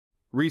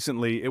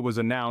Recently, it was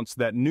announced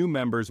that new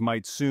members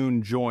might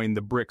soon join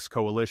the BRICS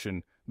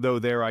coalition, though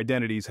their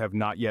identities have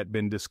not yet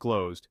been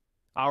disclosed.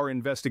 Our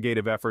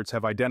investigative efforts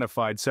have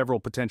identified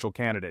several potential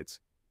candidates.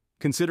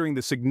 Considering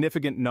the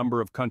significant number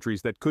of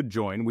countries that could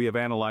join, we have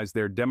analyzed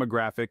their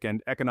demographic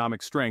and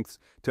economic strengths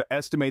to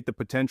estimate the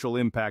potential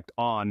impact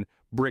on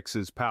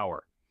BRICS's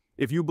power.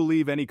 If you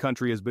believe any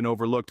country has been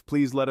overlooked,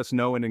 please let us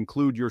know and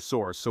include your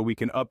source so we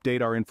can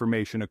update our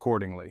information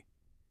accordingly.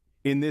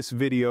 In this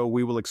video,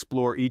 we will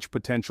explore each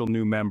potential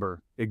new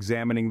member,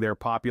 examining their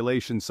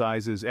population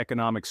sizes,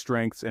 economic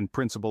strengths, and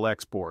principal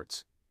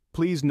exports.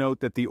 Please note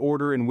that the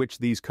order in which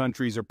these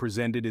countries are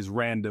presented is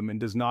random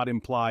and does not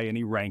imply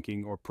any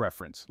ranking or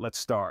preference. Let's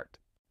start.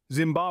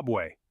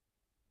 Zimbabwe.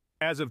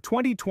 As of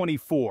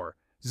 2024,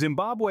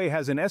 Zimbabwe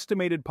has an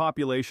estimated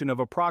population of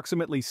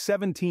approximately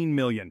 17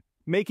 million,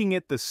 making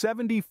it the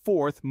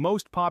 74th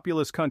most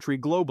populous country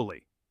globally.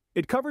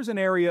 It covers an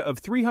area of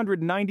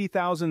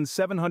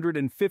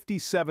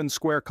 390,757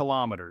 square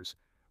kilometers,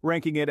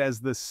 ranking it as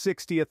the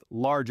 60th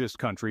largest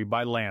country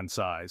by land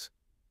size.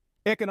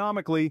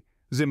 Economically,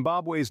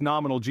 Zimbabwe's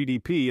nominal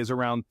GDP is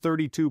around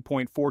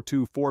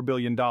 $32.424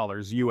 billion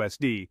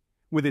USD,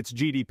 with its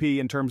GDP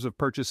in terms of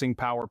purchasing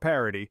power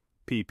parity,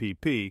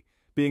 PPP,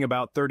 being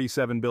about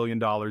 $37 billion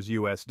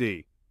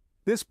USD.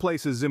 This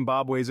places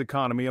Zimbabwe's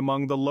economy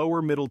among the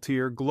lower middle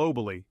tier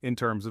globally in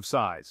terms of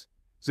size.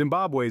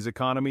 Zimbabwe's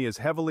economy is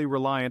heavily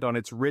reliant on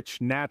its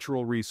rich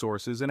natural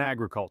resources and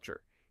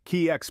agriculture.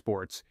 Key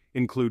exports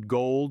include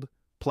gold,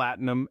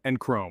 platinum, and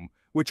chrome,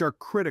 which are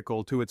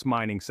critical to its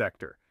mining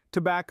sector.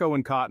 Tobacco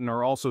and cotton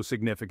are also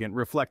significant,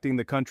 reflecting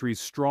the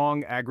country's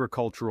strong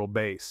agricultural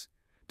base.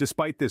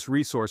 Despite this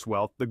resource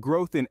wealth, the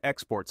growth in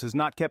exports has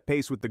not kept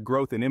pace with the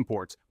growth in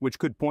imports, which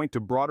could point to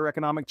broader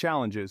economic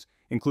challenges,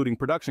 including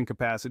production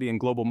capacity and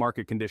global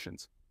market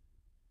conditions.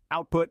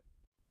 Output: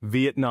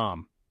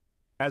 Vietnam.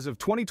 As of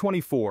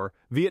 2024,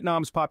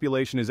 Vietnam's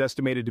population is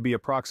estimated to be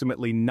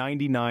approximately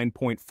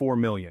 99.4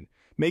 million,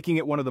 making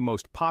it one of the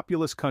most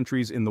populous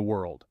countries in the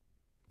world.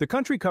 The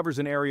country covers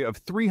an area of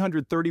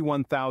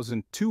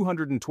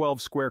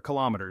 331,212 square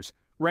kilometers,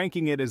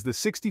 ranking it as the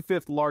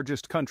 65th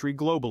largest country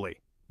globally.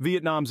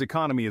 Vietnam's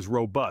economy is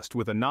robust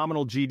with a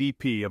nominal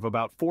GDP of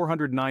about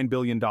 $409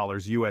 billion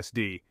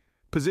USD,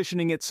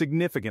 positioning it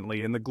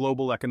significantly in the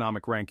global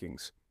economic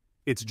rankings.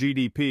 Its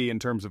GDP in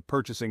terms of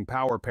purchasing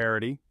power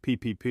parity,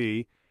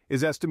 PPP,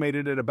 is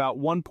estimated at about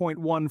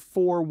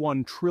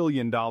 $1.141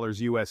 trillion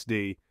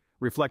USD,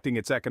 reflecting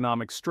its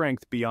economic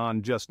strength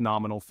beyond just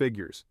nominal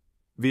figures.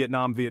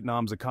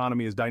 Vietnam's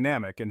economy is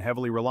dynamic and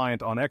heavily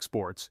reliant on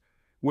exports,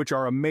 which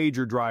are a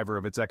major driver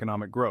of its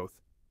economic growth.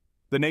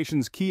 The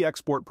nation's key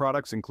export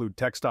products include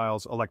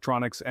textiles,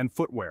 electronics, and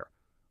footwear,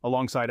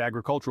 alongside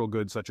agricultural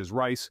goods such as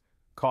rice,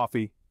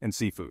 coffee, and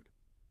seafood.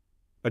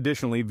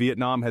 Additionally,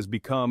 Vietnam has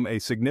become a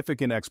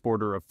significant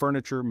exporter of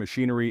furniture,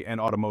 machinery,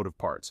 and automotive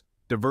parts,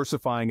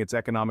 diversifying its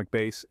economic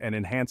base and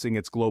enhancing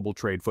its global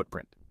trade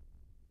footprint.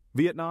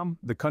 Vietnam,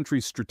 the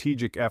country's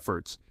strategic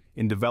efforts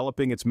in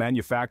developing its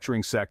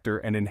manufacturing sector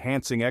and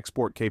enhancing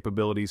export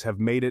capabilities have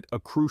made it a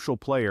crucial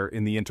player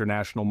in the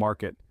international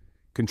market,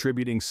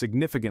 contributing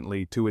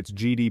significantly to its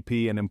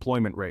GDP and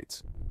employment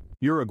rates.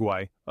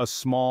 Uruguay, a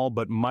small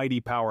but mighty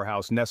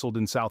powerhouse nestled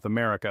in South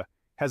America,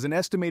 has an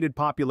estimated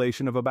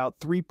population of about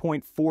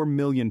 3.4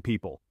 million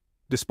people.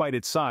 Despite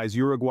its size,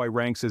 Uruguay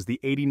ranks as the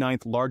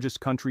 89th largest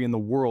country in the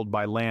world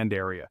by land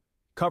area,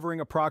 covering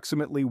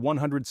approximately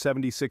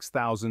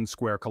 176,000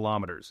 square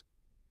kilometers.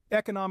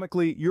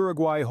 Economically,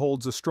 Uruguay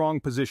holds a strong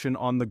position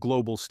on the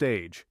global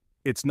stage.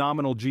 Its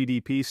nominal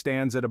GDP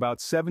stands at about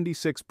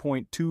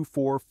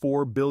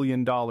 $76.244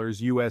 billion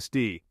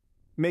USD,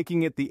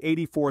 making it the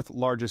 84th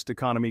largest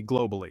economy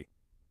globally.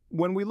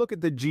 When we look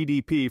at the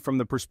GDP from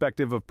the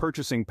perspective of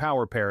purchasing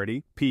power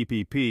parity,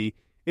 PPP,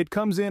 it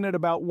comes in at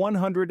about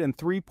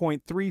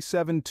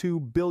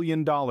 $103.372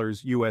 billion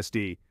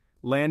USD,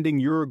 landing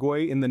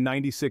Uruguay in the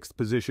 96th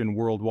position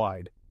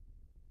worldwide.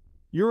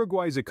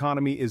 Uruguay's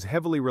economy is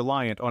heavily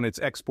reliant on its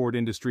export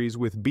industries,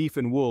 with beef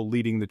and wool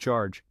leading the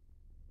charge.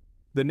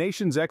 The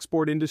nation's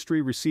export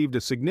industry received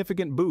a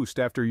significant boost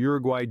after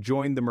Uruguay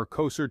joined the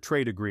Mercosur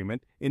trade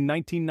agreement in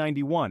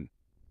 1991.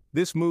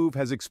 This move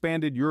has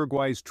expanded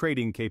Uruguay's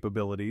trading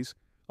capabilities,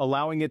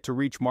 allowing it to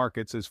reach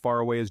markets as far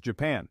away as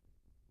Japan.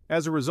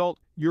 As a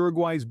result,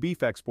 Uruguay's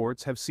beef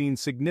exports have seen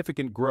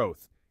significant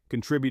growth,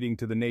 contributing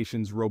to the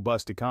nation's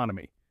robust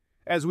economy.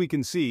 As we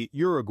can see,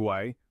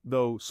 Uruguay,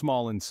 though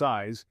small in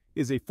size,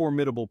 is a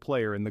formidable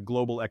player in the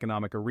global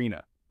economic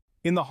arena.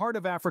 In the heart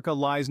of Africa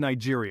lies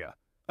Nigeria,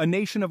 a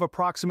nation of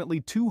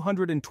approximately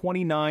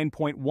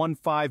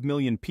 229.15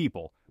 million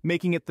people,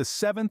 making it the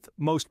 7th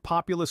most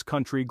populous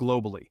country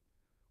globally.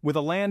 With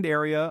a land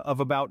area of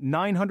about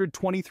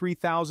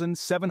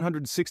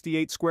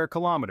 923,768 square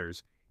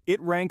kilometers, it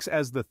ranks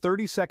as the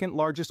 32nd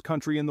largest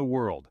country in the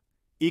world.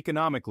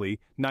 Economically,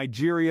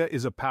 Nigeria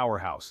is a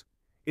powerhouse.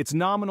 Its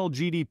nominal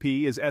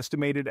GDP is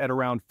estimated at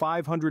around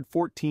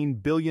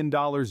 $514 billion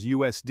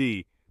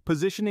USD,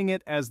 positioning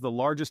it as the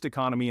largest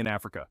economy in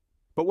Africa.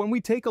 But when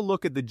we take a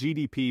look at the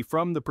GDP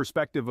from the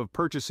perspective of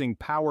purchasing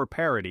power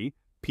parity,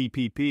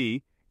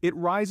 PPP, it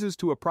rises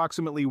to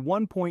approximately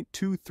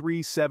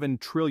 $1.237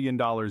 trillion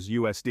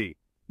USD.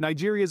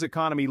 Nigeria's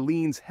economy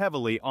leans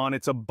heavily on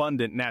its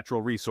abundant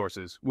natural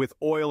resources, with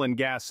oil and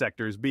gas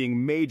sectors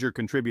being major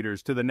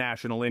contributors to the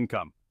national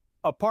income.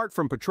 Apart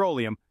from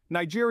petroleum,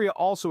 Nigeria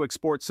also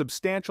exports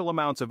substantial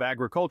amounts of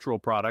agricultural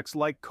products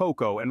like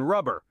cocoa and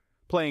rubber,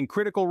 playing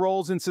critical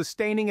roles in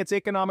sustaining its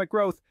economic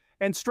growth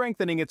and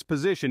strengthening its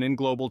position in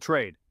global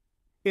trade.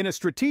 In a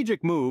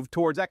strategic move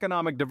towards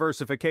economic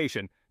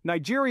diversification,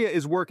 Nigeria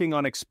is working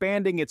on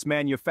expanding its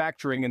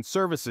manufacturing and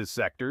services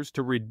sectors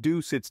to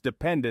reduce its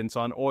dependence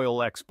on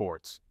oil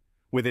exports.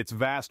 With its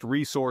vast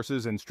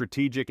resources and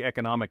strategic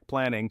economic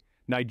planning,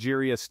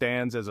 Nigeria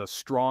stands as a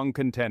strong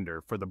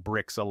contender for the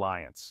BRICS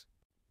alliance.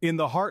 In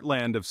the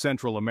heartland of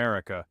Central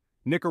America,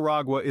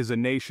 Nicaragua is a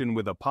nation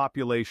with a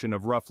population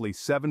of roughly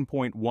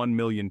 7.1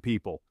 million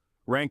people,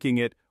 ranking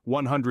it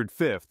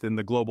 105th in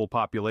the global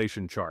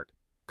population chart.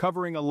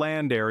 Covering a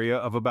land area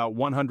of about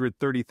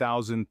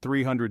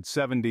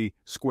 130,370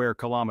 square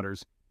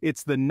kilometers,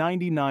 it's the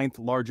 99th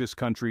largest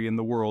country in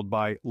the world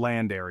by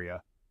land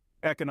area.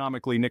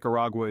 Economically,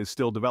 Nicaragua is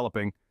still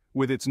developing,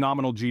 with its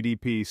nominal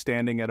GDP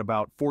standing at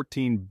about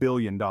 $14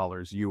 billion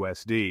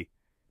USD,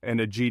 and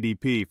a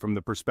GDP from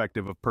the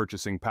perspective of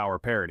purchasing power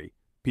parity,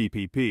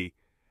 PPP,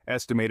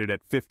 estimated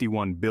at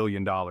 $51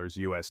 billion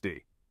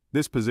USD.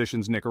 This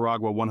positions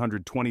Nicaragua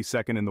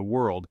 122nd in the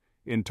world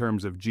in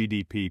terms of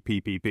GDP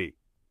PPP.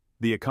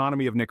 The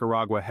economy of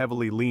Nicaragua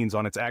heavily leans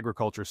on its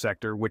agriculture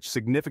sector, which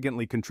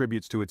significantly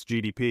contributes to its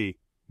GDP.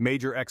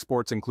 Major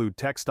exports include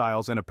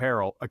textiles and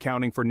apparel,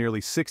 accounting for nearly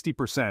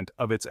 60%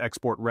 of its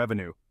export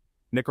revenue.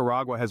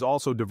 Nicaragua has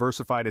also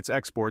diversified its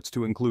exports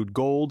to include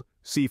gold,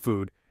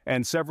 seafood,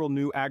 and several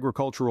new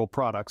agricultural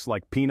products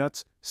like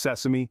peanuts,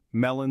 sesame,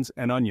 melons,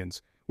 and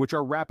onions, which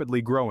are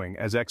rapidly growing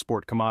as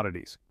export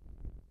commodities.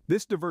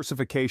 This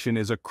diversification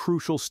is a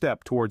crucial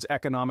step towards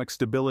economic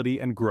stability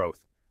and growth,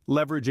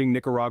 leveraging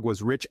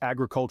Nicaragua's rich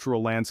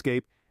agricultural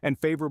landscape and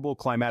favorable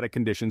climatic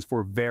conditions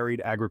for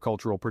varied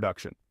agricultural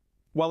production.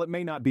 While it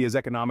may not be as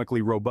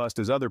economically robust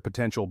as other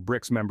potential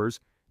BRICS members,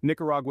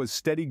 Nicaragua's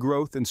steady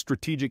growth and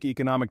strategic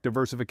economic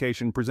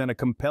diversification present a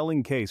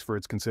compelling case for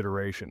its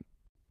consideration.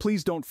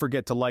 Please don't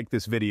forget to like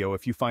this video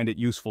if you find it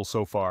useful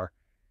so far.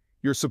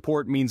 Your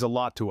support means a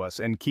lot to us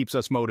and keeps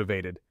us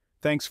motivated.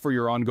 Thanks for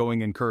your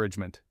ongoing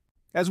encouragement.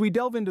 As we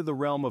delve into the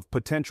realm of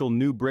potential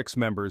new BRICS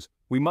members,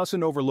 we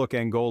mustn't overlook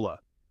Angola.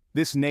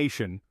 This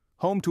nation,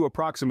 home to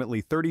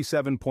approximately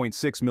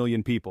 37.6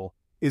 million people,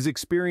 is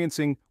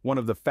experiencing one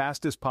of the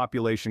fastest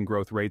population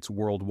growth rates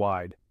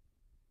worldwide.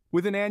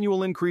 With an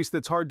annual increase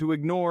that's hard to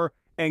ignore,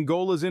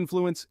 Angola's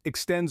influence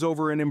extends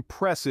over an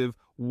impressive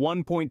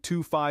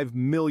 1.25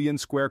 million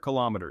square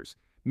kilometers,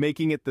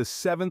 making it the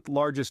 7th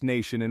largest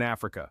nation in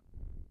Africa.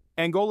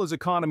 Angola's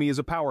economy is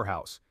a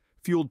powerhouse,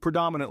 fueled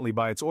predominantly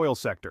by its oil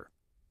sector.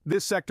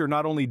 This sector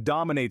not only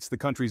dominates the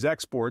country's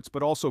exports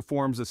but also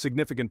forms a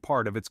significant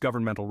part of its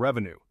governmental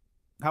revenue.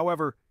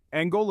 However,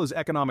 Angola's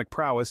economic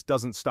prowess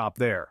doesn't stop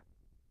there.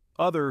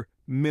 Other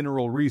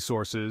mineral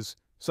resources,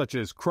 such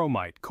as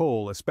chromite,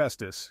 coal,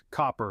 asbestos,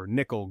 copper,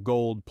 nickel,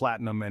 gold,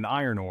 platinum, and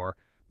iron ore,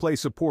 play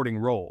supporting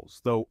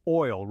roles, though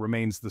oil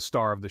remains the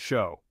star of the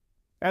show.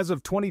 As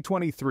of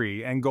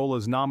 2023,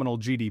 Angola's nominal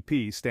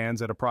GDP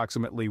stands at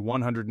approximately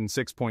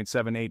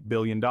 $106.78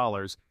 billion,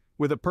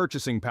 with a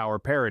purchasing power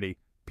parity,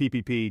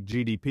 PPP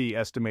GDP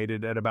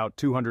estimated at about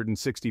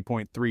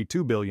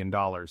 $260.32 billion.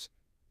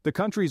 The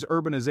country's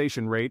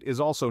urbanization rate is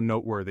also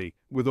noteworthy,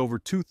 with over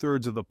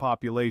two-thirds of the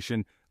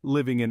population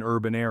living in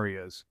urban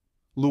areas.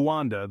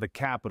 Luanda, the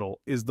capital,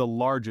 is the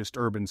largest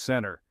urban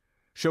center,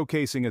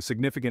 showcasing a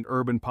significant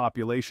urban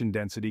population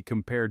density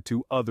compared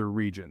to other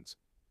regions.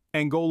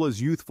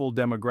 Angola's youthful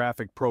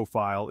demographic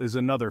profile is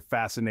another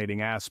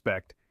fascinating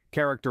aspect,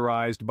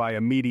 characterized by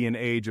a median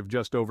age of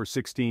just over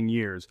 16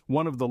 years,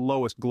 one of the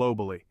lowest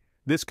globally.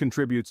 This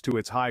contributes to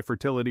its high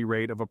fertility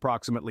rate of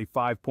approximately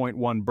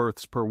 5.1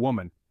 births per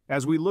woman.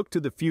 As we look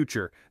to the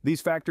future, these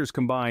factors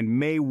combined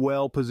may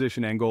well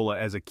position Angola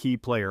as a key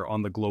player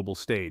on the global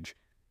stage.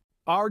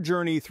 Our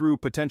journey through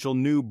potential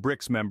new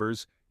BRICS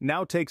members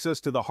now takes us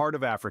to the heart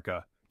of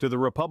Africa, to the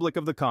Republic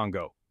of the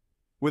Congo.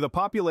 With a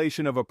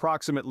population of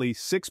approximately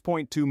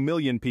 6.2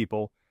 million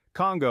people,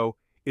 Congo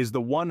is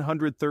the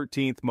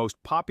 113th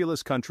most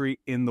populous country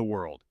in the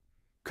world.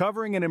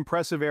 Covering an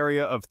impressive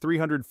area of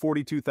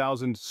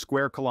 342,000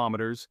 square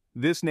kilometers,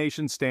 this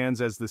nation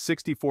stands as the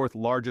 64th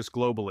largest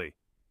globally.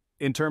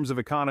 In terms of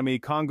economy,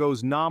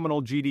 Congo's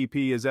nominal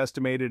GDP is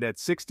estimated at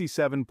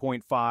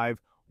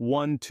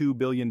 $67.512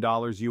 billion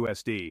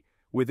USD,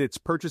 with its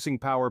purchasing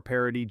power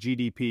parity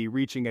GDP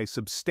reaching a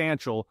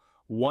substantial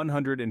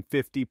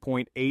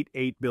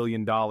 $150.88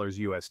 billion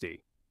USD.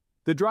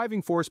 The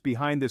driving force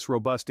behind this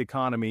robust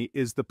economy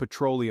is the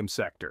petroleum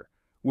sector,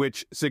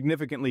 which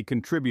significantly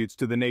contributes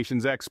to the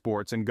nation's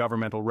exports and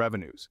governmental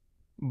revenues.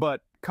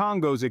 But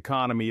Congo's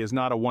economy is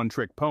not a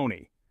one-trick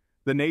pony.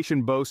 The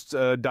nation boasts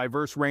a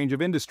diverse range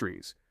of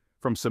industries,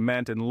 from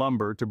cement and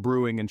lumber to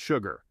brewing and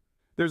sugar.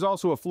 There's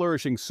also a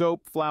flourishing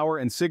soap, flour,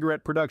 and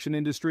cigarette production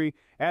industry,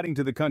 adding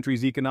to the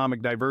country's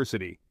economic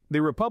diversity.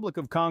 The Republic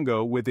of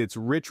Congo, with its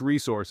rich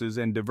resources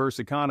and diverse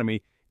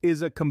economy,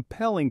 is a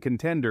compelling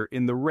contender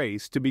in the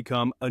race to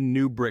become a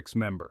new BRICS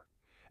member.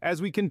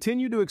 As we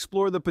continue to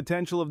explore the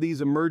potential of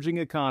these emerging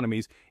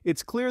economies,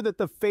 it's clear that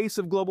the face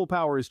of global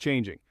power is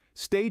changing.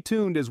 Stay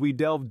tuned as we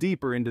delve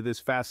deeper into this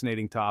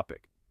fascinating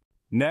topic.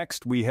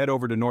 Next, we head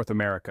over to North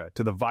America,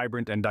 to the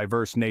vibrant and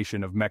diverse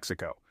nation of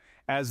Mexico.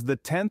 As the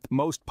 10th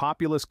most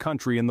populous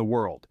country in the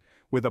world,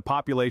 with a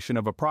population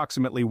of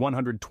approximately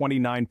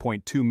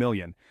 129.2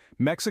 million,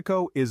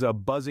 Mexico is a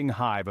buzzing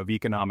hive of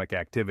economic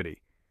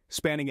activity.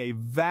 Spanning a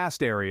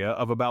vast area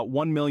of about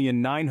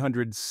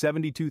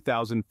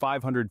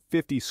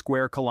 1,972,550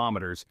 square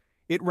kilometers,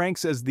 it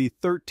ranks as the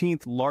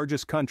 13th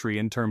largest country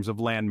in terms of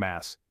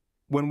landmass.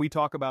 When we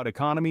talk about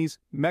economies,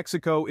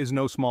 Mexico is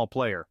no small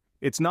player.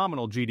 Its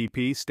nominal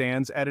GDP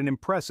stands at an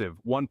impressive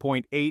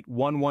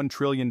 $1.811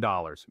 trillion,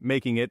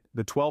 making it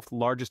the 12th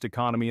largest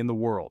economy in the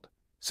world.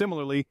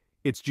 Similarly,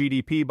 its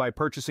GDP by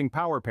purchasing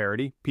power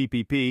parity,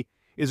 PPP,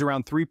 is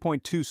around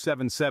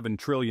 $3.277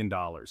 trillion,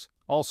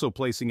 also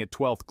placing it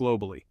 12th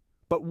globally.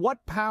 But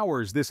what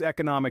powers this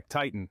economic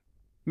titan?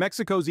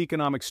 Mexico's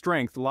economic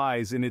strength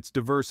lies in its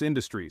diverse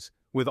industries,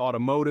 with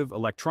automotive,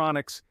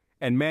 electronics,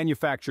 and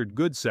manufactured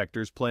goods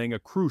sectors playing a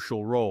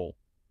crucial role.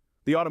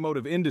 The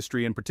automotive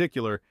industry, in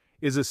particular,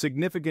 is a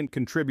significant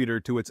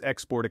contributor to its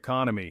export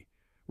economy,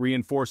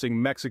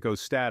 reinforcing Mexico's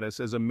status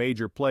as a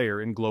major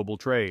player in global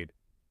trade.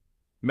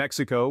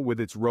 Mexico, with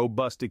its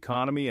robust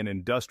economy and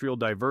industrial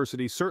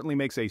diversity, certainly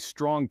makes a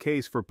strong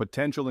case for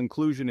potential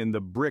inclusion in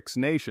the BRICS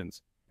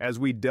nations. As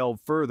we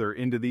delve further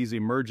into these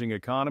emerging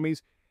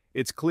economies,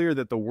 it's clear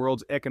that the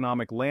world's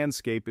economic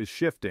landscape is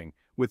shifting,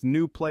 with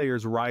new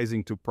players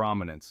rising to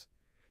prominence.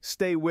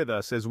 Stay with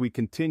us as we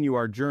continue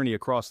our journey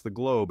across the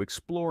globe,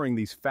 exploring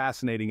these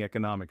fascinating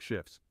economic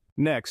shifts.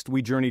 Next,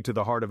 we journey to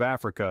the heart of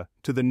Africa,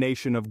 to the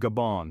nation of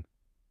Gabon.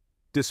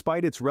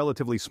 Despite its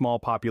relatively small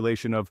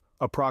population of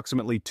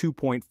approximately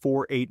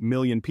 2.48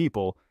 million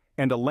people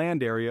and a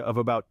land area of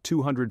about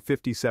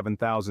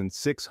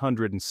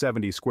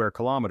 257,670 square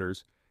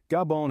kilometers,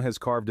 Gabon has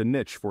carved a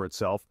niche for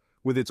itself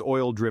with its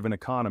oil-driven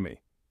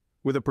economy.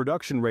 With a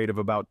production rate of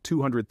about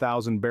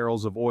 200,000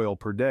 barrels of oil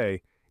per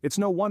day, it's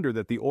no wonder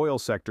that the oil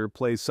sector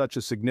plays such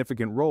a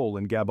significant role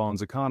in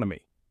Gabon's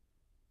economy.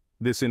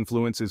 This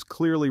influence is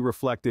clearly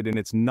reflected in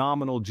its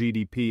nominal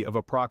GDP of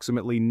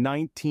approximately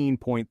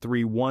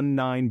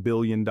 $19.319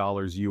 billion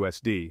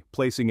USD,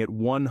 placing it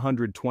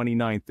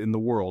 129th in the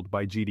world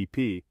by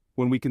GDP.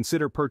 When we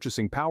consider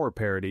purchasing power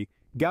parity,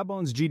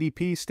 Gabon's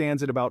GDP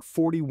stands at about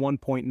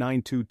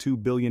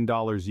 $41.922 billion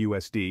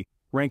USD,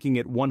 ranking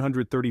it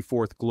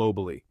 134th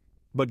globally.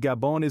 But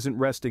Gabon isn't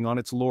resting on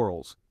its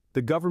laurels.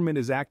 The government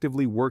is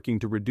actively working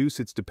to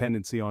reduce its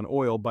dependency on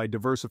oil by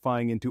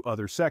diversifying into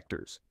other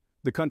sectors.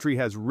 The country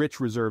has rich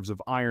reserves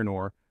of iron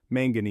ore,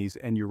 manganese,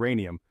 and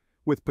uranium,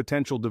 with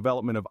potential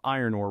development of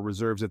iron ore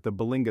reserves at the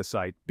Balinga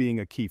site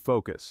being a key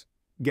focus.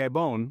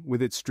 Gabon,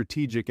 with its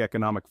strategic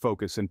economic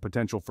focus and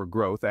potential for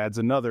growth, adds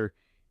another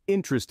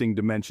interesting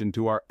dimension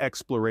to our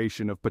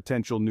exploration of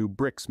potential new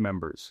BRICS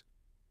members.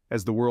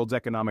 As the world's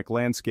economic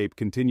landscape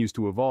continues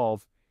to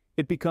evolve,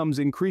 it becomes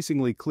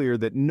increasingly clear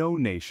that no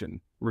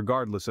nation,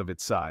 regardless of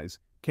its size,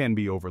 can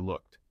be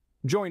overlooked.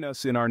 Join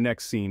us in our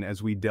next scene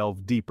as we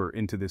delve deeper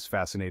into this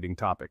fascinating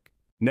topic.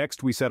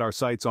 Next, we set our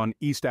sights on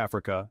East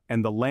Africa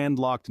and the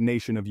landlocked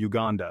nation of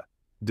Uganda.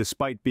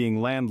 Despite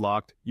being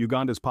landlocked,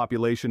 Uganda's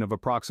population of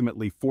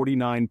approximately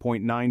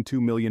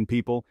 49.92 million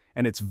people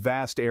and its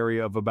vast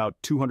area of about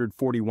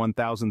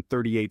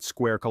 241,038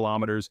 square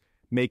kilometers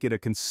make it a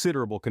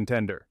considerable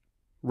contender.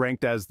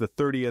 Ranked as the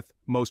 30th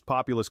most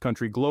populous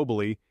country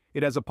globally,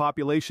 it has a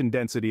population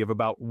density of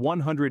about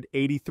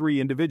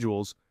 183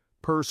 individuals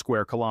per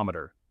square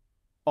kilometer.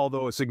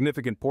 Although a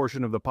significant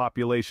portion of the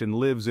population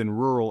lives in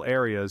rural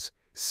areas,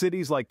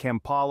 cities like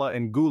Kampala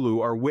and Gulu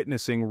are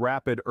witnessing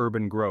rapid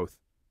urban growth.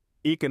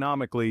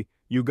 Economically,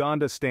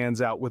 Uganda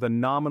stands out with a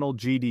nominal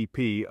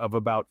GDP of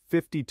about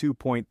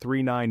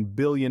 $52.39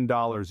 billion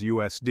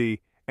USD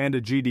and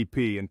a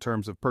GDP in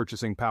terms of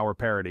purchasing power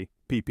parity,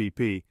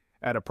 PPP,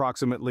 at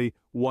approximately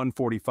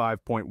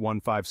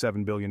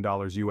 $145.157 billion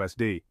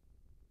USD.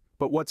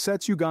 But what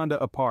sets Uganda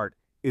apart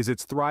is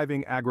its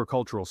thriving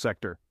agricultural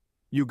sector.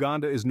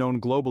 Uganda is known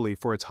globally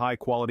for its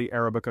high-quality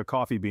Arabica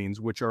coffee beans,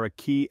 which are a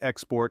key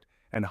export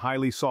and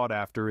highly sought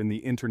after in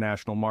the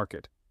international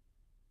market.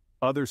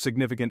 Other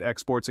significant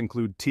exports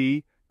include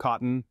tea,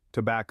 cotton,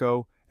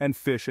 tobacco, and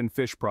fish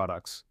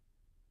products.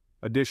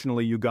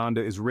 Additionally,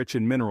 Uganda is rich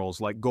in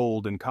minerals like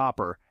gold and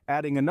copper,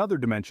 adding another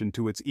dimension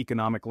to its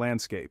economic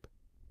landscape.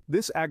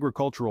 This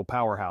agricultural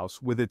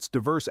powerhouse, with its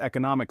diverse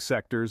economic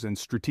sectors and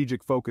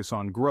strategic focus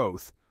on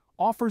growth,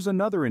 offers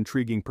another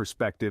intriguing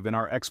perspective in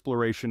our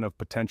exploration of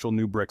potential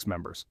new BRICS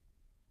members.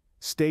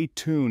 Stay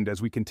tuned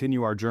as we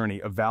continue our journey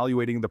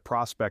evaluating the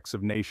prospects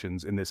of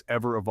nations in this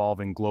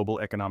ever-evolving global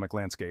economic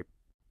landscape.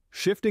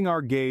 Shifting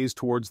our gaze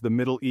towards the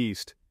Middle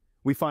East,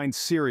 we find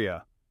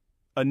Syria,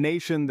 a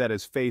nation that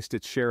has faced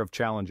its share of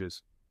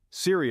challenges.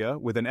 Syria,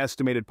 with an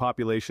estimated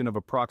population of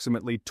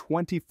approximately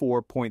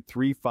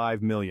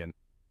 24.35 million,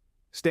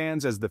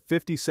 stands as the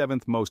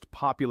 57th most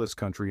populous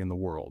country in the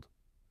world.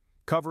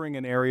 Covering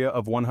an area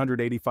of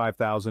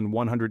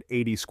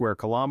 185,180 square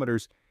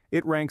kilometers,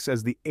 it ranks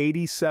as the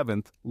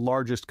 87th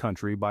largest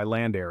country by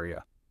land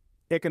area.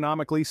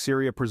 Economically,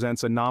 Syria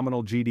presents a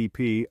nominal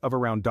GDP of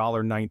around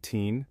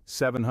 $19,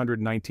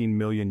 719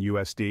 million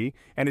USD,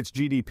 and its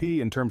GDP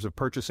in terms of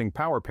purchasing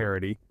power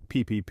parity,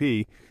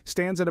 PPP,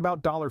 stands at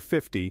about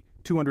 $50,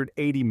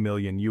 280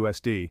 million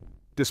USD.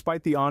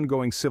 Despite the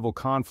ongoing civil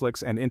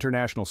conflicts and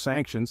international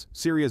sanctions,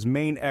 Syria's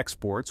main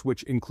exports,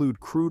 which include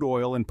crude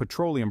oil and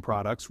petroleum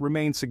products,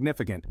 remain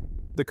significant.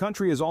 The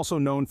country is also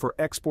known for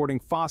exporting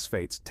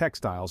phosphates,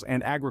 textiles,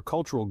 and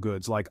agricultural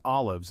goods like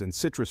olives and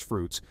citrus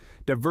fruits,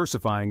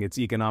 diversifying its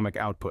economic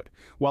output.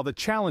 While the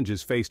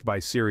challenges faced by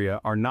Syria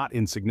are not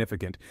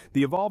insignificant,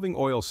 the evolving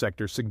oil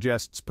sector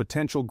suggests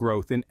potential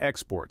growth in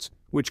exports,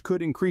 which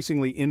could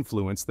increasingly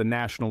influence the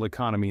national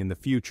economy in the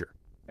future.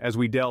 As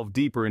we delve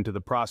deeper into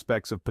the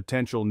prospects of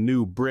potential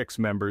new BRICS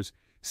members,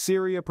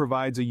 Syria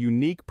provides a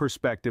unique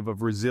perspective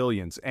of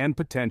resilience and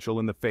potential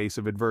in the face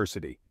of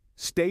adversity.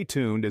 Stay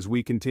tuned as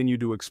we continue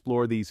to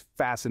explore these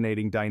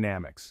fascinating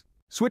dynamics.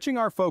 Switching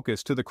our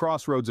focus to the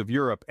crossroads of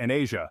Europe and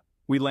Asia,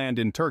 we land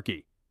in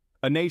Turkey,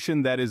 a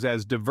nation that is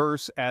as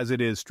diverse as it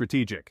is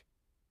strategic.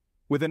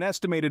 With an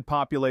estimated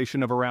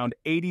population of around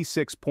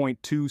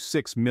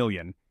 86.26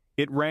 million,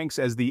 it ranks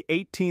as the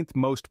 18th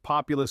most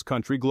populous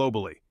country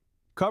globally.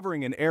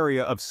 Covering an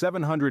area of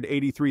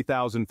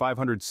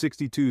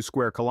 783,562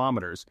 square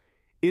kilometers,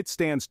 it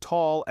stands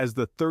tall as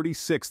the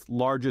 36th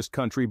largest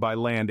country by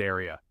land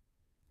area.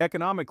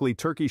 Economically,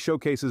 Turkey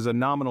showcases a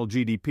nominal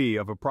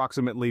GDP of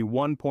approximately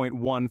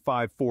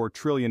 $1.154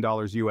 trillion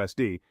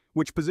USD,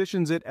 which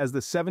positions it as the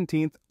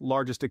 17th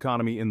largest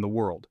economy in the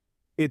world.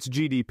 Its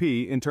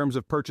GDP, in terms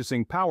of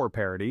purchasing power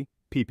parity,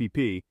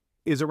 PPP,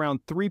 is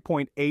around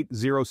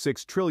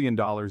 $3.806 trillion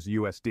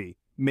USD,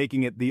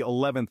 making it the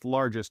 11th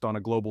largest on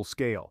a global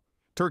scale.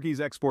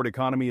 Turkey's export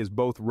economy is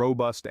both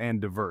robust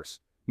and diverse.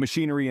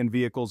 Machinery and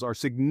vehicles are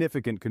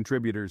significant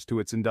contributors to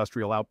its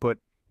industrial output,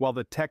 while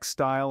the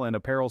textile and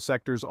apparel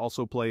sectors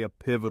also play a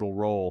pivotal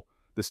role.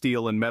 The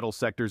steel and metal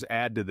sectors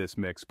add to this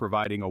mix,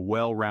 providing a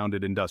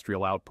well-rounded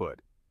industrial output.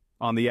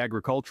 On the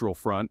agricultural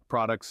front,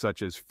 products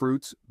such as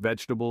fruits,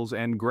 vegetables,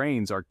 and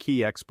grains are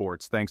key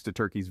exports thanks to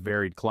Turkey's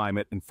varied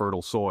climate and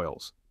fertile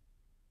soils.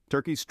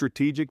 Turkey's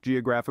strategic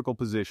geographical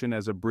position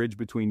as a bridge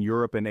between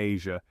Europe and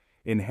Asia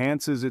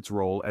enhances its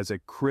role as a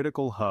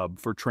critical hub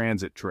for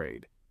transit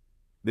trade.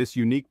 This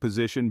unique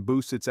position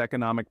boosts its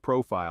economic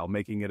profile,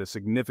 making it a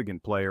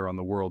significant player on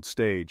the world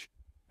stage.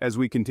 As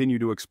we continue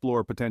to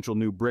explore potential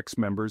new BRICS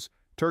members,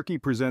 Turkey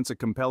presents a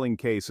compelling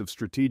case of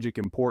strategic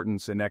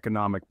importance and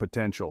economic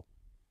potential.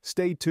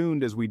 Stay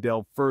tuned as we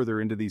delve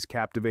further into these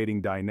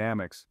captivating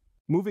dynamics.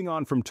 Moving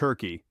on from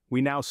Turkey,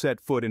 we now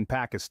set foot in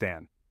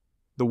Pakistan,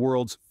 the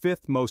world's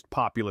 5th most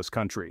populous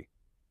country.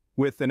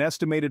 With an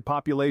estimated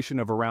population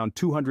of around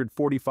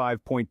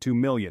 245.2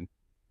 million,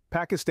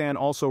 Pakistan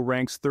also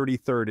ranks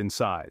 33rd in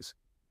size,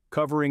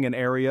 covering an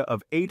area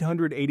of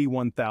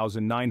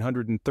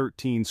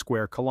 881,913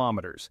 square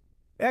kilometers.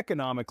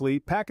 Economically,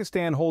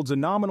 Pakistan holds a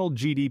nominal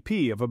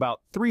GDP of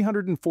about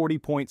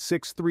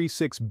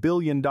 $340.636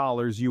 billion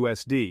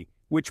USD,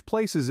 which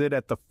places it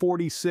at the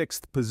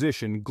 46th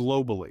position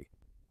globally.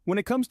 When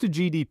it comes to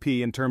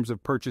GDP in terms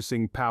of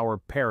purchasing power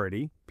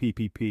parity,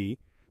 PPP,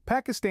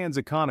 Pakistan's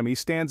economy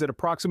stands at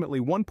approximately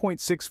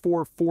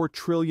 $1.644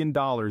 trillion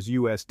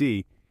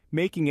USD,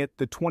 making it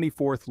the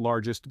 24th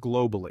largest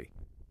globally.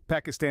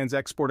 Pakistan's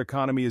export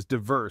economy is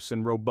diverse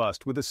and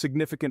robust, with a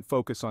significant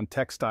focus on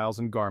textiles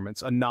and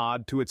garments, a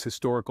nod to its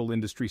historical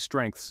industry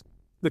strengths.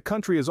 The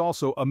country is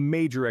also a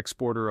major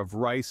exporter of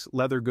rice,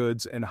 leather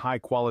goods, and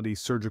high-quality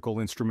surgical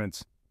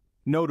instruments.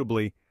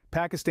 Notably,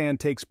 Pakistan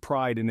takes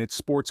pride in its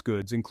sports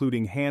goods,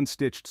 including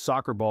hand-stitched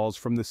soccer balls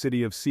from the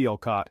city of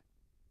Sialkot.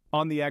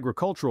 On the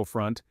agricultural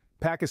front,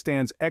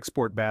 Pakistan's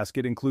export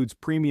basket includes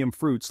premium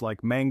fruits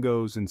like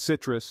mangoes and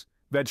citrus,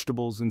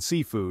 vegetables, and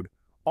seafood,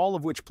 all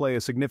of which play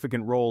a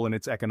significant role in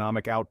its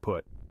economic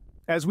output.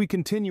 As we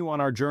continue on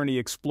our journey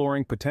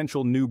exploring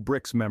potential new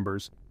BRICS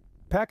members,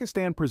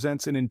 Pakistan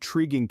presents an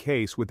intriguing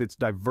case with its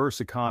diverse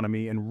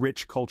economy and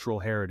rich cultural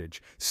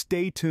heritage.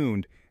 Stay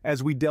tuned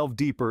as we delve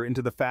deeper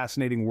into the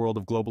fascinating world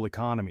of global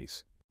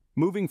economies.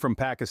 Moving from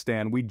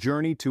Pakistan, we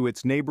journey to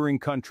its neighboring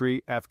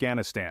country,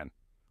 Afghanistan.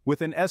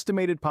 With an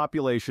estimated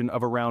population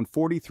of around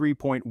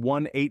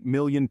 43.18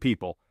 million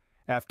people,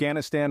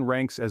 Afghanistan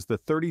ranks as the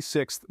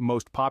 36th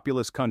most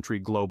populous country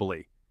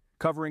globally.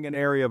 Covering an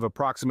area of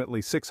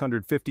approximately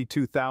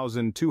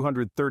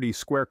 652,230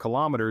 square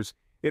kilometers,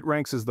 it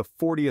ranks as the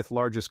 40th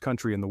largest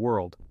country in the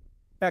world.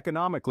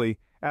 Economically,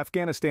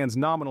 Afghanistan's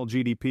nominal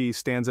GDP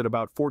stands at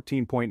about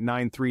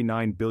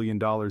 $14.939 billion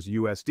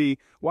USD,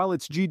 while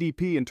its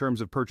GDP in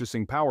terms of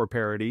purchasing power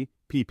parity,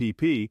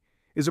 PPP,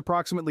 is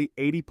approximately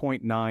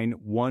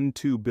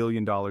 $80.912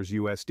 billion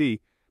USD,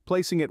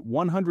 placing it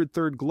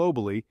 103rd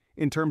globally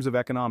in terms of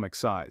economic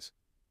size.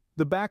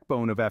 The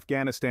backbone of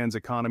Afghanistan's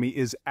economy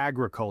is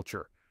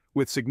agriculture,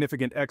 with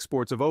significant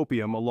exports of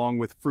opium along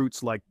with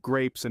fruits like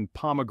grapes and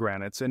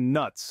pomegranates and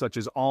nuts such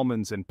as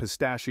almonds and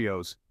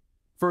pistachios.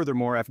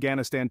 Furthermore,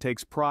 Afghanistan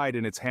takes pride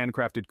in its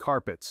handcrafted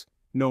carpets,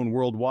 known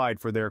worldwide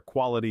for their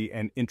quality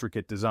and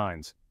intricate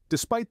designs.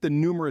 Despite the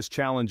numerous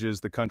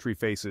challenges the country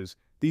faces,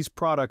 these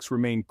products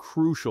remain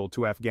crucial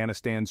to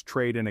Afghanistan's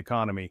trade and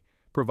economy,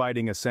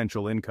 providing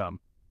essential income.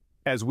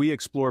 As we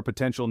explore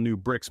potential new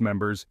BRICS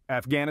members,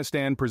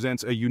 Afghanistan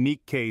presents a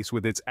unique case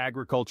with its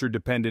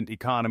agriculture-dependent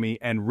economy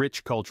and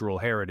rich cultural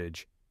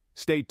heritage.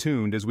 Stay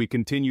tuned as we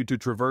continue to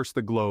traverse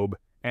the globe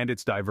and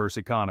its diverse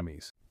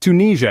economies.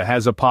 Tunisia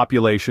has a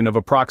population of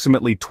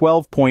approximately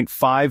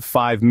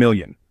 12.55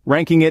 million,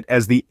 ranking it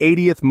as the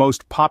 80th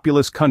most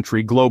populous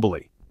country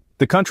globally.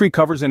 The country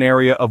covers an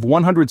area of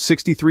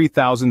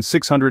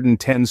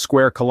 163,610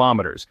 square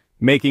kilometers,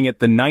 making it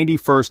the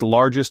 91st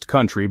largest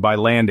country by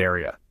land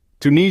area.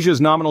 Tunisia's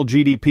nominal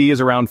GDP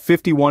is around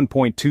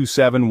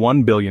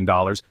 $51.271 billion,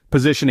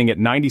 positioning it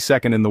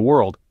 92nd in the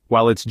world,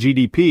 while its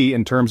GDP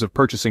in terms of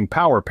purchasing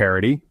power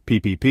parity,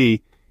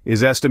 PPP,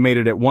 is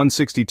estimated at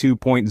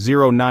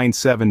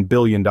 $162.097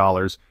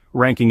 billion,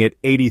 ranking it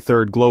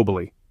 83rd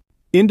globally.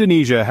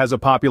 Indonesia has a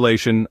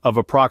population of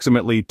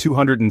approximately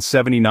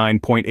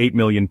 279.8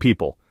 million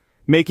people,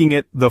 making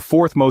it the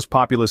fourth most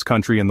populous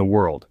country in the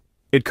world.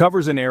 It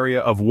covers an area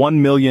of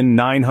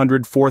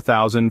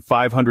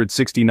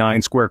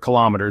 1,904,569 square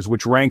kilometers,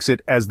 which ranks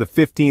it as the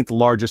 15th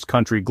largest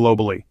country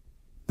globally.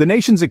 The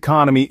nation's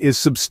economy is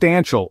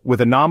substantial, with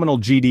a nominal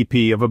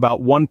GDP of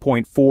about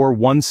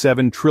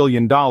 $1.417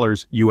 trillion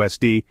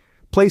USD,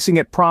 placing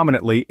it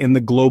prominently in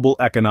the global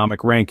economic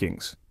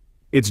rankings.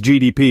 Its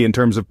GDP in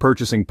terms of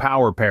purchasing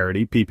power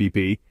parity,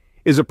 PPP,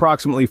 is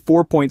approximately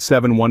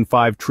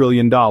 $4.715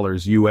 trillion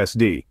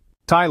USD.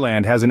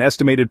 Thailand has an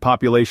estimated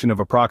population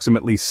of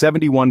approximately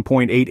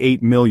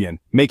 71.88 million,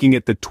 making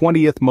it the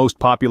 20th most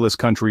populous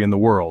country in the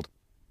world.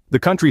 The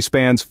country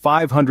spans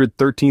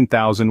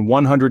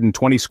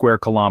 513,120 square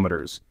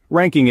kilometers,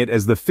 ranking it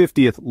as the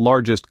 50th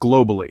largest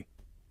globally.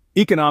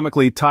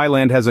 Economically,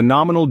 Thailand has a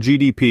nominal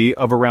GDP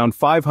of around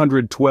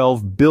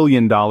 $512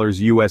 billion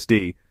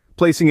USD,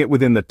 placing it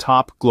within the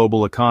top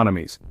global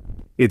economies.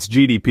 Its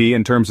GDP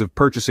in terms of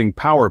purchasing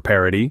power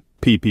parity,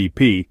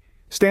 PPP,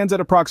 stands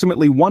at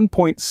approximately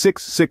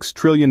 $1.66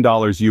 trillion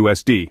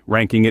USD,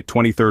 ranking it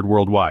 23rd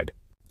worldwide.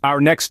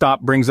 Our next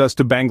stop brings us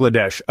to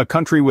Bangladesh, a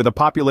country with a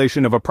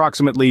population of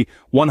approximately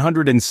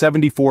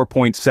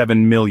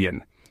 174.7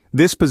 million.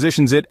 This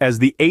positions it as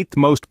the 8th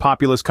most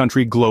populous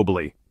country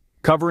globally.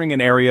 Covering an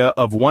area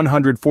of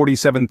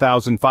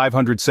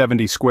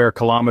 147,570 square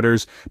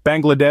kilometers,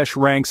 Bangladesh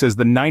ranks as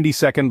the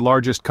 92nd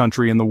largest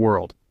country in the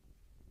world.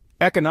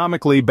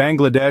 Economically,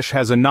 Bangladesh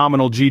has a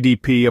nominal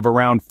GDP of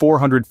around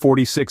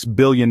 $446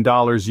 billion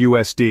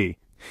USD.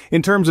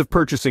 In terms of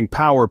purchasing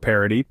power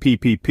parity,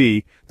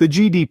 PPP, the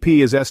GDP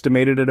is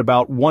estimated at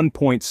about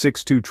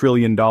 $1.62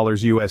 trillion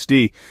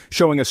USD,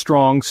 showing a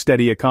strong,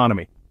 steady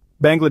economy.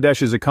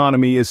 Bangladesh's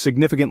economy is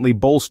significantly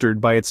bolstered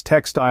by its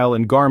textile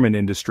and garment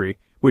industry,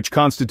 which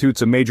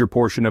constitutes a major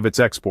portion of its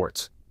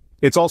exports.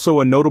 It's also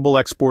a notable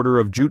exporter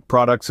of jute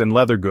products and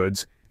leather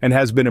goods, and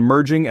has been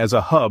emerging as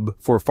a hub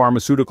for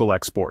pharmaceutical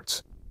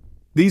exports.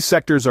 These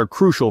sectors are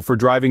crucial for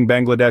driving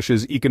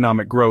Bangladesh's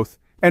economic growth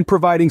and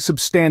providing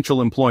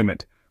substantial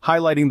employment,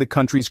 highlighting the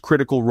country's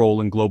critical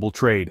role in global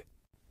trade.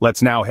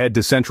 Let's now head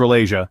to Central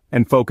Asia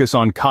and focus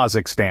on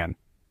Kazakhstan.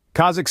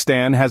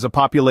 Kazakhstan has a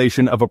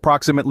population of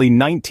approximately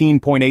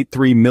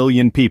 19.83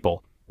 million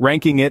people,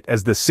 ranking it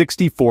as the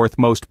 64th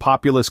most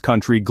populous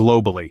country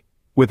globally.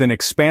 With an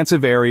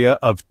expansive area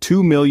of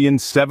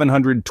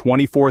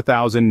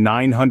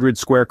 2,724,900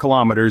 square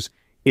kilometers,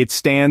 it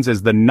stands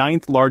as the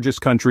 9th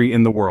largest country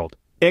in the world.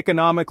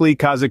 Economically,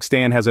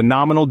 Kazakhstan has a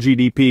nominal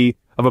GDP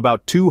of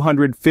about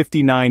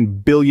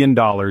 $259 billion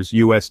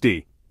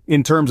USD.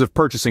 In terms of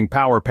purchasing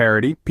power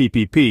parity,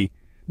 PPP,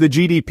 the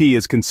GDP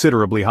is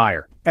considerably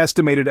higher,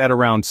 estimated at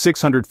around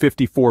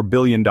 $654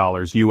 billion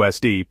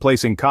USD,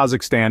 placing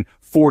Kazakhstan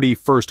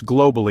 41st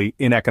globally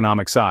in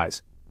economic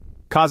size.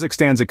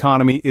 Kazakhstan's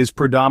economy is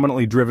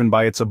predominantly driven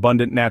by its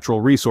abundant natural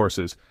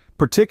resources,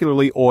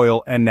 particularly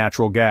oil and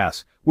natural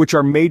gas, which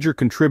are major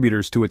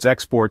contributors to its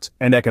exports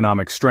and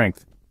economic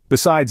strength.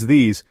 Besides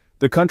these,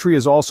 the country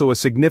is also a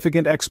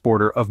significant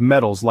exporter of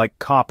metals like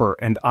copper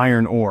and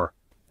iron ore.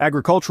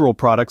 Agricultural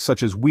products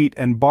such as wheat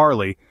and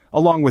barley,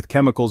 along with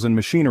chemicals and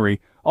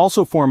machinery,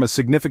 also form a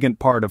significant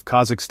part of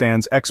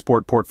Kazakhstan's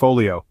export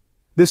portfolio.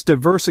 This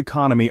diverse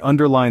economy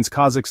underlines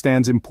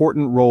Kazakhstan's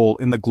important role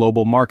in the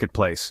global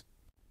marketplace.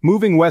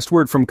 Moving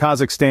westward from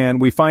Kazakhstan,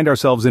 we find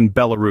ourselves in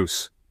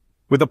Belarus.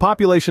 With a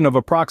population of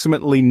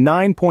approximately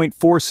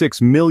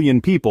 9.46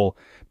 million people,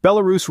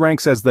 Belarus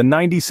ranks as the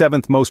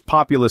 97th most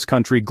populous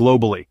country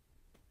globally.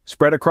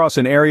 Spread across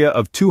an area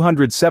of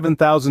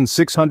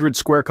 207,600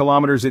 square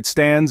kilometers, it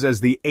stands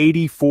as the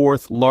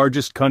 84th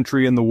largest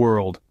country in the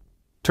world.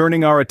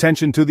 Turning our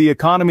attention to the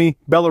economy,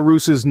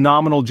 Belarus's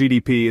nominal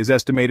GDP is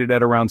estimated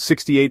at around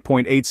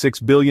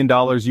 $68.86 billion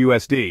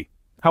USD.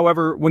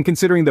 However, when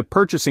considering the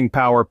purchasing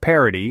power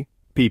parity,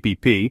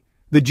 PPP,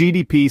 the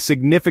GDP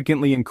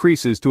significantly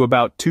increases to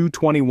about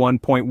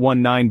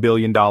 $221.19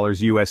 billion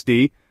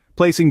USD,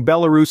 placing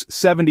Belarus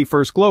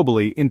 71st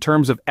globally in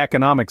terms of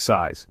economic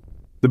size.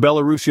 The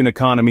Belarusian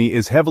economy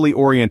is heavily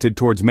oriented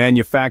towards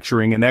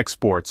manufacturing and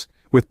exports,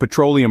 with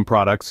petroleum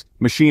products,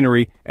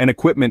 machinery, and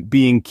equipment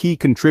being key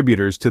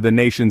contributors to the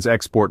nation's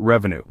export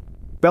revenue.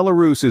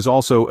 Belarus is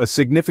also a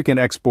significant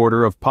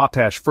exporter of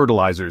potash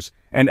fertilizers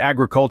and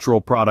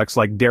agricultural products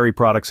like dairy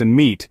products and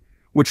meat,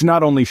 which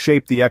not only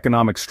shape the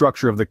economic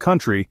structure of the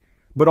country,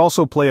 but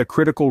also play a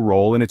critical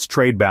role in its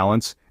trade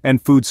balance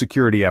and food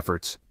security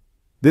efforts.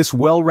 This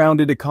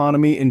well-rounded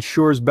economy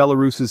ensures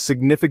Belarus's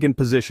significant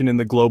position in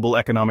the global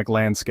economic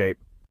landscape.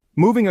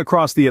 Moving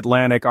across the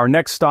Atlantic, our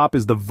next stop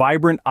is the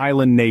vibrant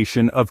island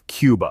nation of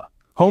Cuba.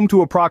 Home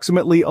to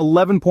approximately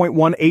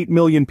 11.18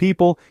 million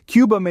people,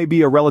 Cuba may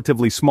be a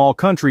relatively small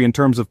country in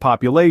terms of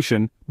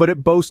population, but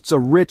it boasts a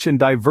rich and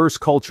diverse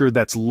culture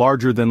that's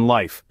larger than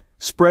life.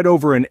 Spread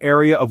over an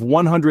area of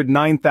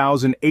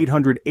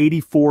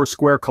 109,884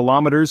 square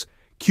kilometers,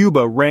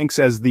 Cuba ranks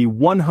as the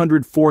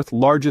 104th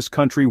largest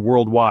country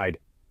worldwide.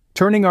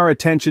 Turning our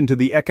attention to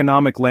the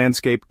economic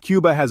landscape,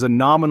 Cuba has a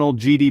nominal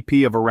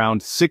GDP of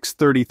around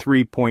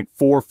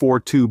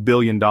 $633.442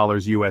 billion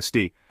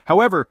USD.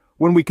 However,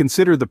 when we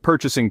consider the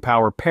purchasing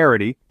power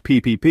parity,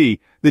 PPP,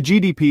 the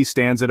GDP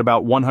stands at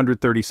about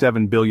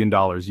 $137 billion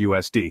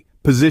USD,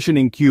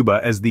 positioning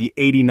Cuba as the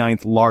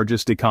 89th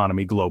largest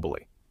economy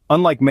globally.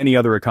 Unlike many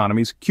other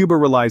economies, Cuba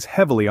relies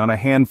heavily on a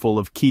handful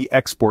of key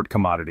export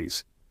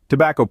commodities.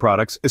 Tobacco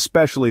products,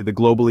 especially the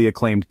globally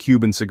acclaimed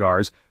Cuban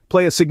cigars,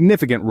 play a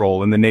significant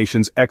role in the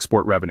nation's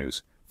export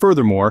revenues.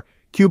 Furthermore,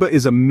 Cuba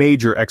is a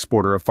major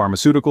exporter of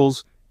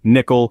pharmaceuticals,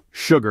 nickel,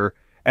 sugar,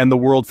 and the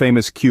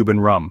world-famous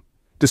Cuban rum.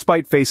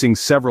 Despite facing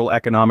several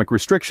economic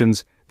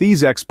restrictions,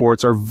 these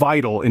exports are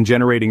vital in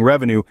generating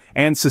revenue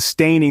and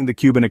sustaining the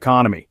Cuban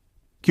economy.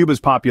 Cuba's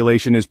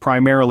population is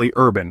primarily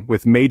urban,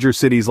 with major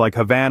cities like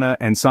Havana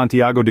and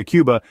Santiago de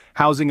Cuba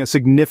housing a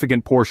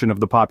significant portion of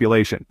the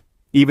population.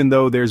 Even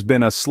though there's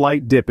been a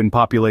slight dip in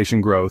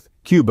population growth,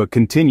 Cuba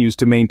continues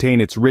to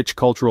maintain its rich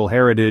cultural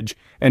heritage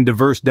and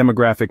diverse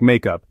demographic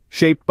makeup,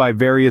 shaped by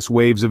various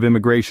waves of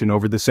immigration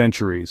over the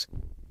centuries.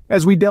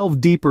 As we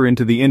delve deeper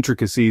into the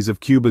intricacies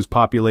of Cuba's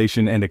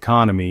population and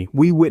economy,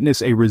 we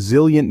witness a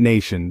resilient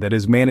nation that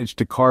has managed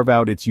to carve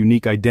out its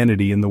unique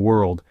identity in the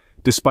world,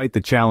 despite the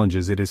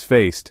challenges it has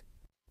faced.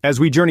 As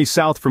we journey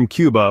south from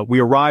Cuba, we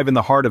arrive in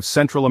the heart of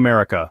Central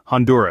America,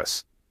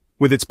 Honduras.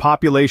 With its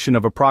population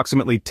of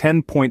approximately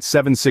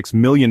 10.76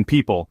 million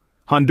people,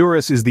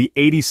 Honduras is the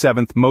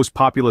 87th most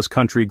populous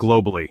country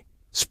globally,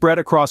 spread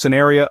across an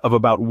area of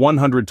about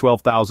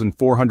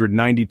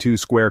 112,492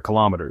 square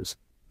kilometers.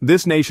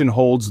 This nation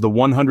holds the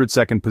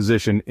 102nd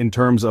position in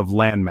terms of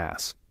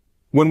landmass.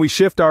 When we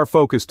shift our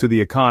focus to the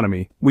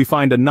economy, we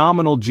find a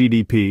nominal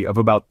GDP of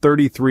about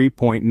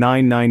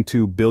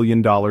 $33.992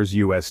 billion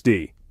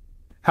USD.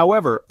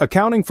 However,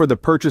 accounting for the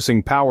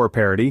purchasing power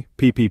parity,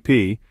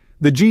 PPP,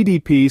 the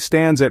GDP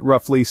stands at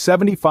roughly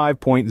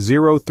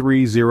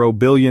 $75.030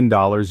 billion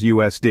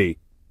USD.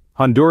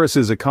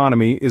 Honduras's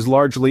economy is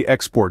largely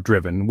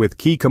export-driven, with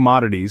key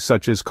commodities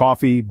such as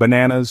coffee,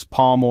 bananas,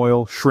 palm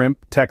oil, shrimp,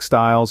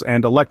 textiles,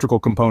 and electrical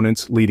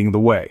components leading the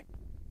way.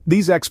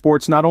 These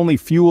exports not only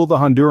fuel the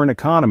Honduran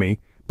economy,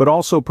 but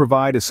also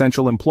provide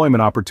essential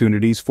employment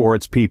opportunities for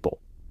its people.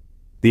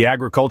 The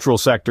agricultural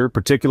sector,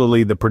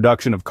 particularly the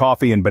production of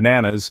coffee and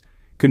bananas,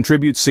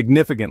 contributes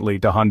significantly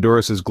to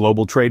Honduras's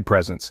global trade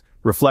presence,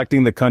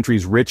 reflecting the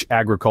country's rich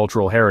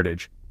agricultural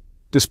heritage.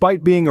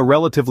 Despite being a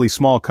relatively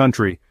small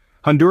country,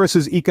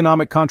 Honduras's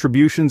economic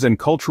contributions and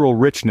cultural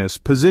richness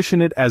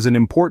position it as an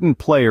important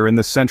player in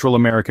the Central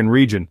American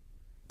region.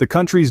 The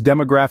country's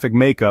demographic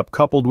makeup,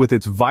 coupled with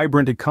its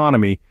vibrant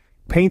economy,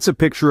 paints a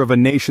picture of a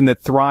nation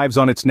that thrives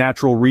on its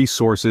natural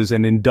resources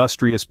and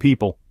industrious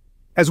people.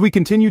 As we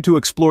continue to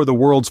explore the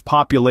world's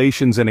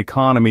populations and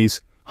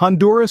economies,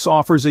 Honduras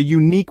offers a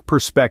unique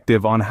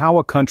perspective on how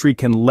a country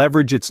can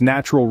leverage its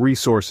natural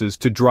resources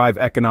to drive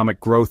economic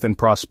growth and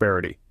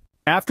prosperity.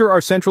 After our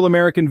Central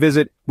American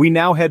visit, we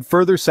now head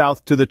further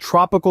south to the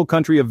tropical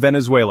country of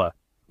Venezuela.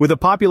 With a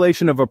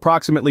population of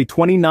approximately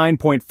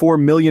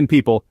 29.4 million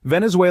people,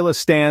 Venezuela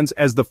stands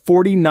as the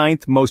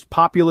 49th most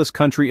populous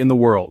country in the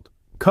world.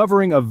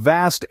 Covering a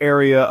vast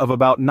area of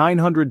about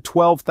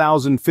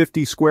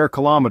 912,050 square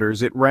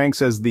kilometers, it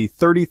ranks as the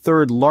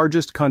 33rd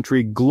largest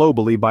country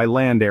globally by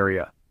land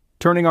area.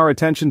 Turning our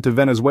attention to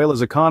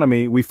Venezuela's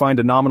economy, we find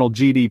a nominal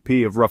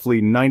GDP of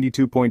roughly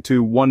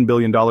 $92.21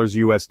 billion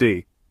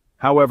USD.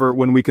 However,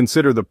 when we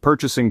consider the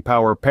purchasing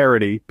power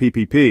parity,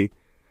 PPP,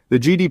 the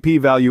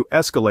GDP value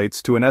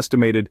escalates to an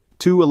estimated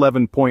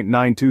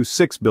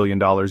 $211.926 billion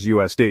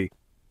USD.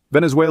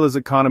 Venezuela's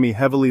economy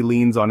heavily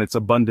leans on its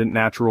abundant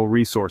natural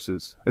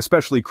resources,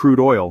 especially crude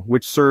oil,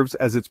 which serves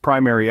as its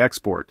primary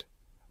export.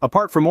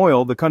 Apart from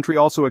oil, the country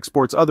also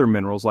exports other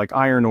minerals like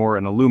iron ore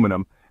and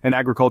aluminum, and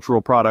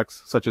agricultural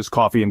products such as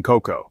coffee and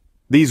cocoa.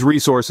 These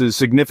resources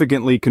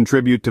significantly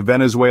contribute to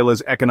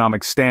Venezuela's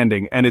economic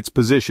standing and its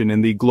position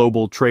in the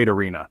global trade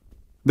arena.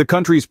 The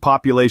country's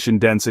population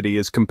density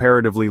is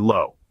comparatively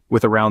low,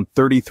 with around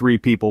 33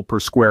 people per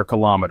square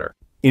kilometer,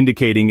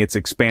 indicating its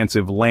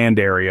expansive land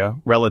area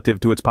relative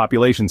to its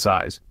population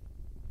size.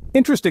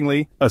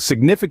 Interestingly, a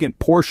significant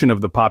portion of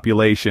the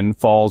population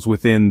falls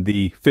within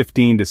the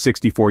 15 to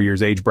 64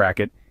 years age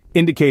bracket,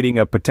 indicating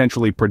a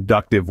potentially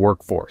productive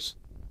workforce.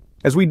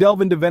 As we delve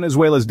into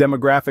Venezuela's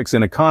demographics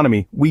and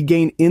economy, we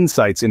gain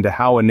insights into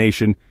how a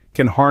nation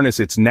can harness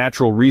its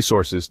natural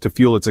resources to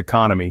fuel its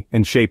economy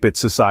and shape its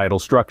societal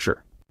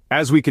structure.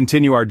 As we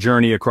continue our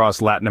journey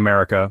across Latin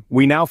America,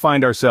 we now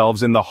find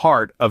ourselves in the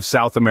heart of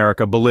South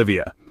America,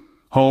 Bolivia.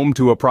 Home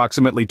to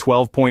approximately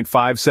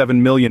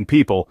 12.57 million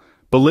people,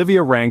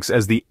 Bolivia ranks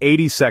as the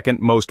 82nd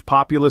most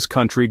populous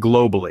country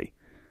globally.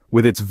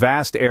 With its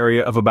vast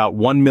area of about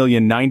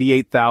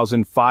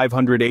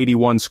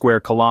 1,098,581 square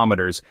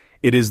kilometers,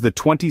 it is the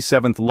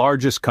 27th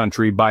largest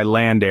country by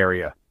land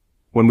area.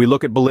 When we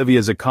look at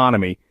Bolivia's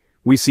economy,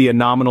 we see a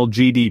nominal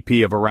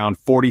GDP of around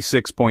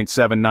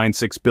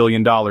 $46.796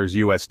 billion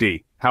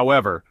USD.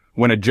 However,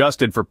 when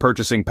adjusted for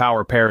purchasing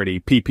power parity,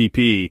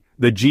 PPP,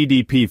 the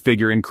GDP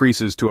figure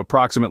increases to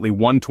approximately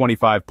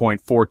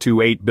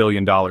 $125.428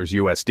 billion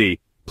USD,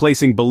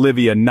 placing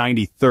Bolivia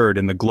 93rd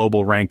in the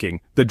global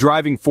ranking. The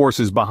driving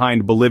forces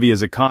behind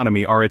Bolivia's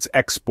economy are its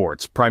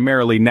exports,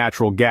 primarily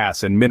natural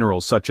gas and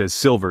minerals such as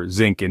silver,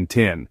 zinc, and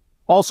tin.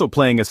 Also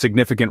playing a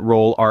significant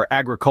role are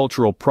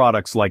agricultural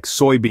products like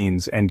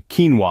soybeans and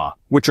quinoa,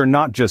 which are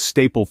not just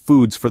staple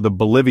foods for the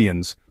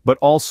Bolivians, but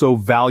also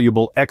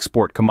valuable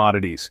export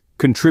commodities,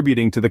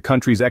 contributing to the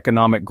country's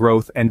economic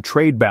growth and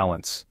trade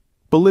balance.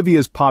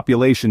 Bolivia's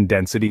population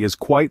density is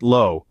quite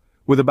low,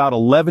 with about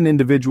 11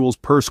 individuals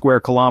per square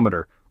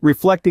kilometer,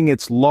 reflecting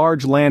its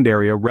large land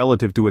area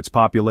relative to its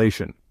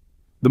population.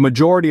 The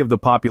majority of the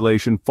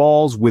population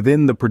falls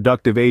within the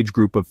productive age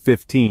group of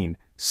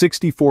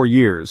 64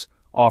 years,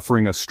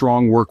 offering a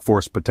strong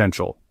workforce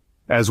potential.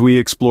 As we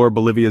explore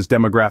Bolivia's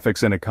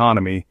demographics and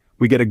economy,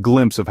 we get a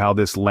glimpse of how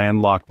this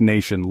landlocked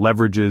nation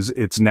leverages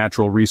its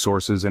natural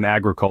resources and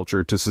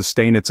agriculture to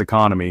sustain its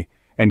economy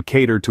and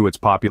cater to its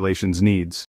population's needs.